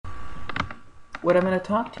What I'm going to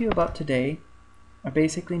talk to you about today are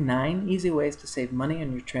basically 9 easy ways to save money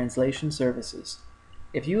on your translation services.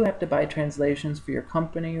 If you have to buy translations for your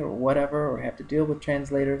company or whatever, or have to deal with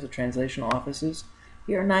translators or translation offices,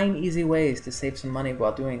 here are 9 easy ways to save some money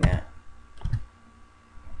while doing that.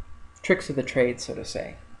 Tricks of the trade, so to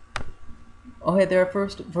say. Okay, there are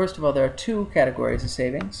first of all, there are 2 categories of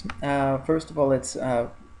savings. First of all, it's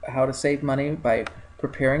how to save money by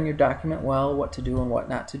preparing your document well, what to do and what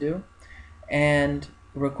not to do, and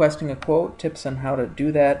requesting a quote, tips on how to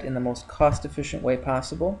do that in the most cost-efficient way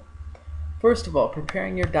possible. First of all,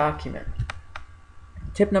 preparing your document.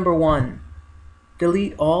 Tip number 1,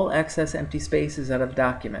 delete all excess empty spaces out of the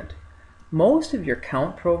document. Most of your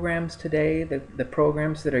count programs today, the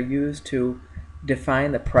programs that are used to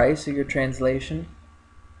define the price of your translation,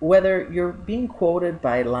 whether you're being quoted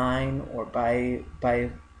by line or by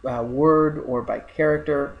word or by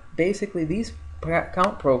character, basically these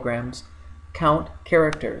count programs count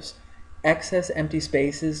characters. Excess empty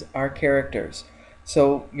spaces are characters.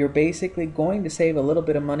 So you're basically going to save a little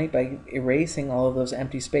bit of money by erasing all of those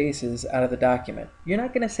empty spaces out of the document. You're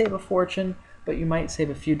not going to save a fortune, but you might save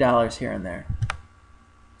a few dollars here and there.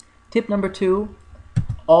 Tip number 2,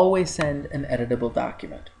 always send an editable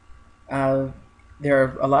document. There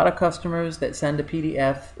are a lot of customers that send a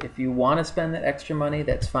PDF. If you want to spend that extra money,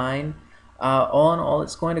 that's fine. All in all,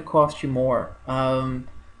 it's going to cost you more.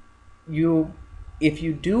 If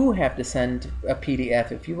you do have to send a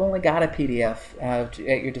PDF, if you've only got a PDF at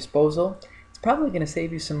your disposal, it's probably going to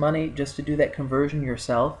save you some money just to do that conversion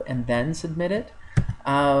yourself and then submit it.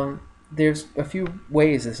 There's a few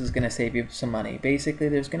ways this is going to save you some money. Basically,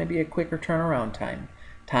 there's going to be a quicker turnaround time.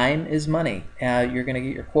 Time is money. You're going to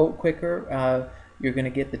get your quote quicker. You're going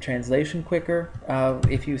to get the translation quicker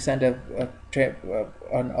if you send an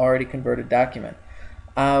already converted document.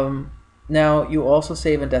 Now, you also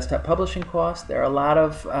save in desktop publishing costs. There are a lot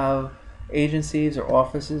of agencies or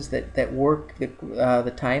offices that work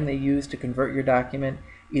the time they use to convert your document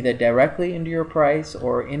either directly into your price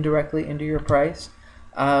or indirectly into your price.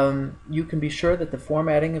 You can be sure that the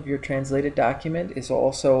formatting of your translated document is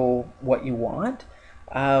also what you want.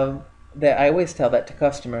 I always tell that to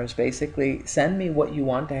customers. Basically, send me what you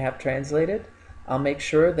want to have translated. I'll make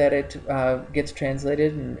sure that it gets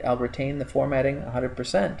translated, and I'll retain the formatting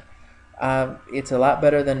 100%. It's a lot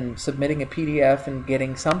better than submitting a PDF and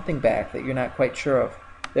getting something back that you're not quite sure of.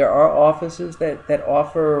 There are offices that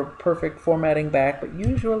offer perfect formatting back, but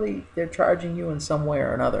usually they're charging you in some way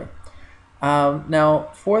or another. Now,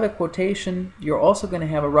 for the quotation, you're also going to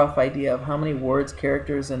have a rough idea of how many words,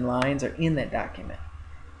 characters, and lines are in that document.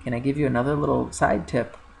 Can I give you another little side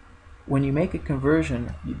tip? When you make a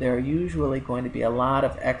conversion, there are usually going to be a lot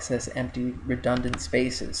of excess, empty, redundant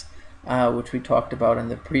spaces, which we talked about in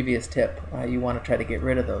the previous tip. You want to try to get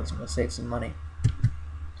rid of those, and you'll save some money.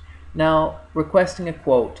 Now, requesting a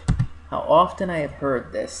quote. How often I have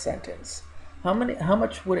heard this sentence. How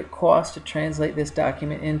much would it cost to translate this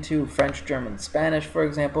document into French, German, Spanish, for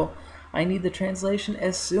example? I need the translation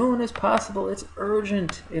as soon as possible. It's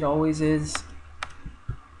urgent. It always is.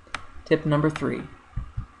 Tip number 3.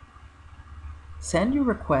 Send your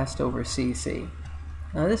request over CC.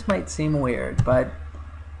 Now this might seem weird, but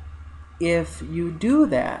if you do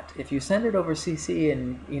that, if you send it over CC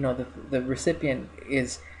and the recipient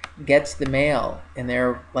gets the mail and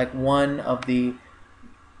they're like one of the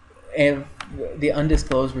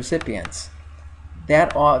undisclosed recipients,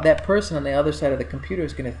 that person on the other side of the computer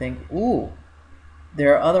is going to think, ooh,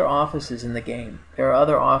 there are other offices in the game. There are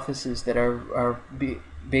other offices that are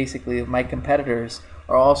basically my competitors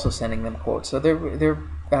are also sending them quotes. So they're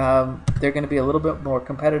going to be a little bit more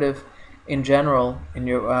competitive in general in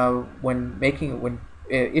your when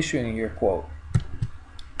issuing your quote.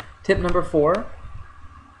 Tip number 4.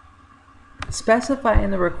 Specify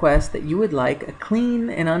in the request that you would like a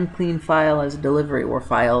clean and unclean file as delivery, or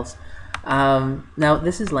files. Now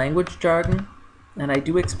this is language jargon, and I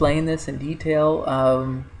do explain this in detail,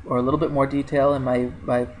 or a little bit more detail in my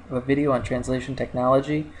video on translation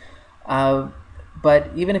technology.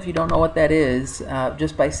 But even if you don't know what that is,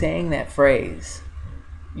 just by saying that phrase,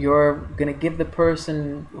 you're going to give the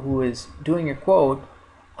person who is doing your quote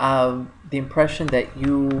the impression that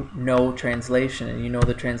you know translation and you know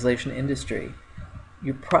the translation industry.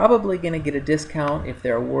 You're probably going to get a discount if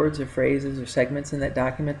there are words or phrases or segments in that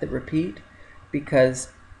document that repeat, because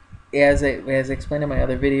as I explained in my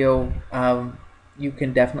other video, you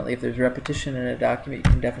can definitely, if there's repetition in a document,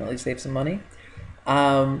 you can definitely save some money.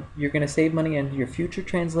 You're going to save money on your future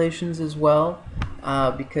translations as well,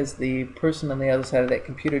 because the person on the other side of that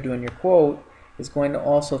computer doing your quote is going to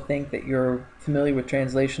also think that you're familiar with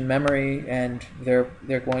translation memory, and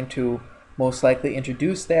they're going to most likely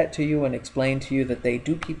introduce that to you and explain to you that they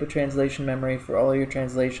do keep a translation memory for all of your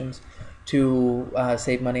translations to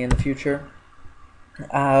save money in the future.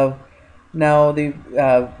 Now,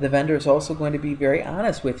 the vendor is also going to be very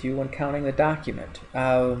honest with you when counting the document.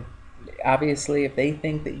 Obviously, if they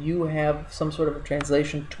think that you have some sort of a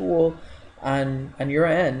translation tool on your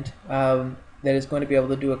end that is going to be able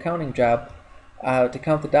to do a counting job to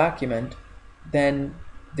count the document, then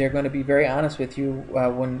they're going to be very honest with you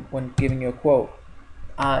when giving you a quote.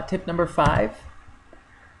 Tip number 5.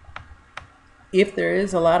 If there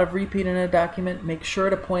is a lot of repeat in a document, make sure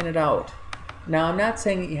to point it out. Now, I'm not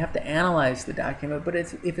saying that you have to analyze the document, but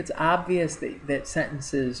if it's obvious that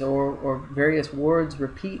sentences or various words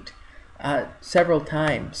repeat several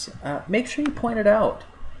times, make sure you point it out.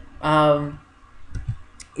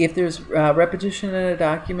 If there's repetition in a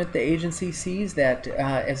document, the agency sees that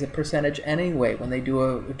as a percentage anyway when they do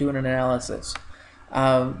an analysis.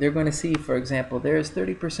 They're going to see, for example, there's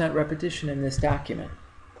 30% repetition in this document.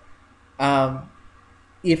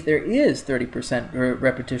 If there is 30%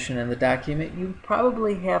 repetition in the document, you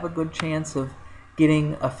probably have a good chance of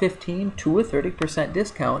getting a 15 to a 30%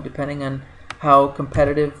 discount depending on how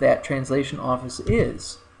competitive that translation office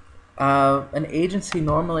is. An agency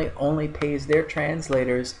normally only pays their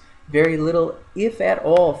translators very little, if at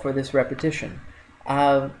all, for this repetition.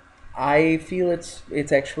 I feel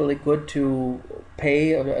it's actually good to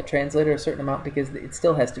pay a translator a certain amount because it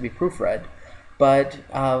still has to be proofread. But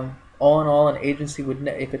all in all, an agency would,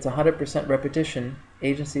 if it's 100% repetition,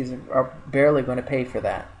 agencies are barely going to pay for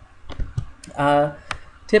that.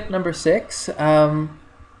 Tip number 6, are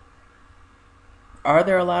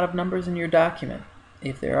there a lot of numbers in your document?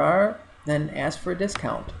 If there are, then ask for a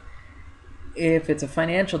discount. If it's a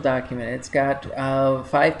financial document, it's got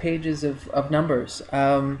 5 pages of numbers,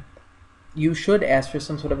 you should ask for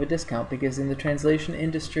some sort of a discount because in the translation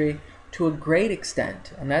industry, to a great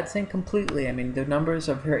extent, I'm not saying completely, I mean the numbers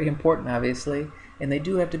are very important obviously, and they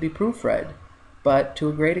do have to be proofread, but to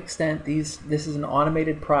a great extent this is an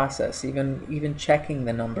automated process. Even checking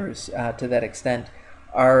the numbers to that extent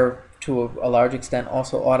are to a large extent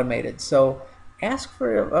also automated. So ask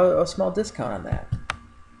for a small discount on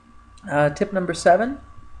that. Tip number 7,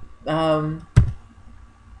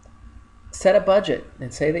 set a budget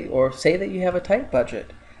and say that you have a tight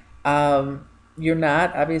budget. You're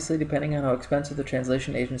not, obviously, depending on how expensive the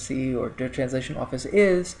translation agency or the translation office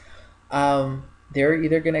is, they're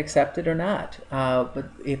either going to accept it or not. But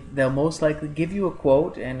they'll most likely give you a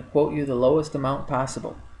quote and quote you the lowest amount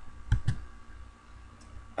possible.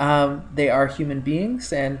 They are human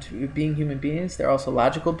beings, and being human beings, they're also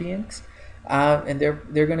logical beings. And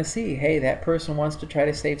they're going to see, hey, that person wants to try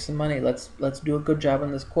to save some money. Let's do a good job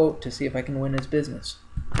on this quote to see if I can win his business.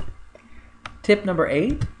 Tip number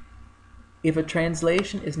 8. If a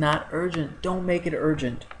translation is not urgent, don't make it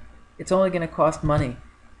urgent. It's only going to cost money.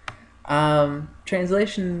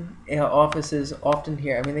 Translation offices often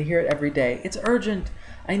hear, I mean, they hear it every day. It's urgent.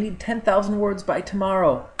 I need 10,000 words by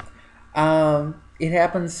tomorrow. It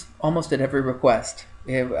happens almost at every request.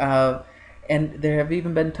 And there have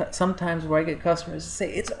even been some times where I get customers to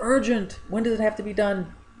say, it's urgent. When does it have to be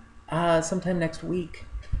done? Sometime next week.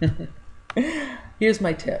 Here's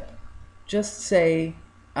my tip. Just say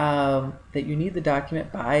that you need the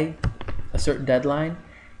document by a certain deadline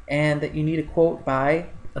and that you need a quote by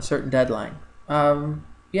a certain deadline.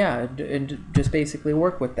 Yeah, and just basically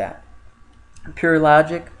work with that. Pure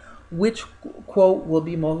logic, which quote will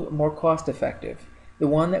be more cost effective? The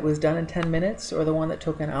one that was done in 10 minutes or the one that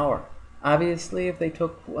took an hour? Obviously, if they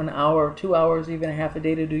took an hour, 2 hours, even a half a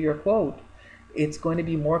day to do your quote, it's going to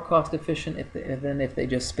be more cost efficient than if they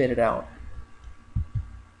just spit it out.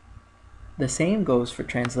 The same goes for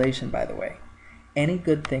translation, by the way. Any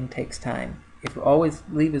good thing takes time. If you always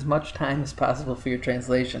leave as much time as possible for your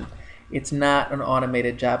translation, it's not an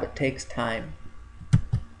automated job. It takes time.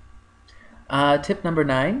 Tip number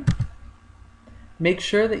 9, make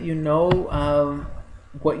sure that you know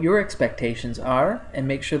what your expectations are and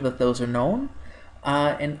make sure that those are known.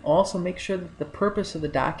 And also make sure that the purpose of the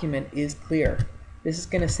document is clear. This is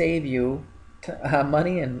going to save you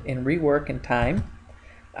money and rework and time.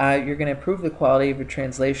 You're going to improve the quality of your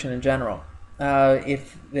translation in general.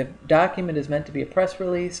 If the document is meant to be a press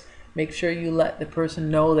release, make sure you let the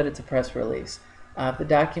person know that it's a press release. If the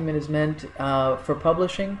document is meant for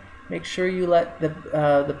publishing, make sure you let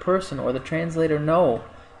the person or the translator know.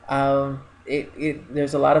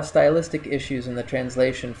 There's a lot of stylistic issues in the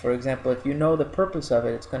translation. For example, if you know the purpose of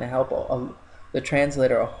it, it's going to help the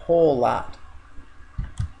translator a whole lot.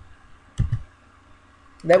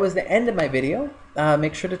 That was the end of my video.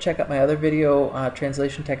 Make sure to check out my other video,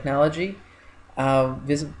 Translation Technology.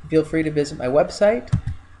 Feel free to visit my website.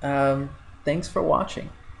 Thanks for watching.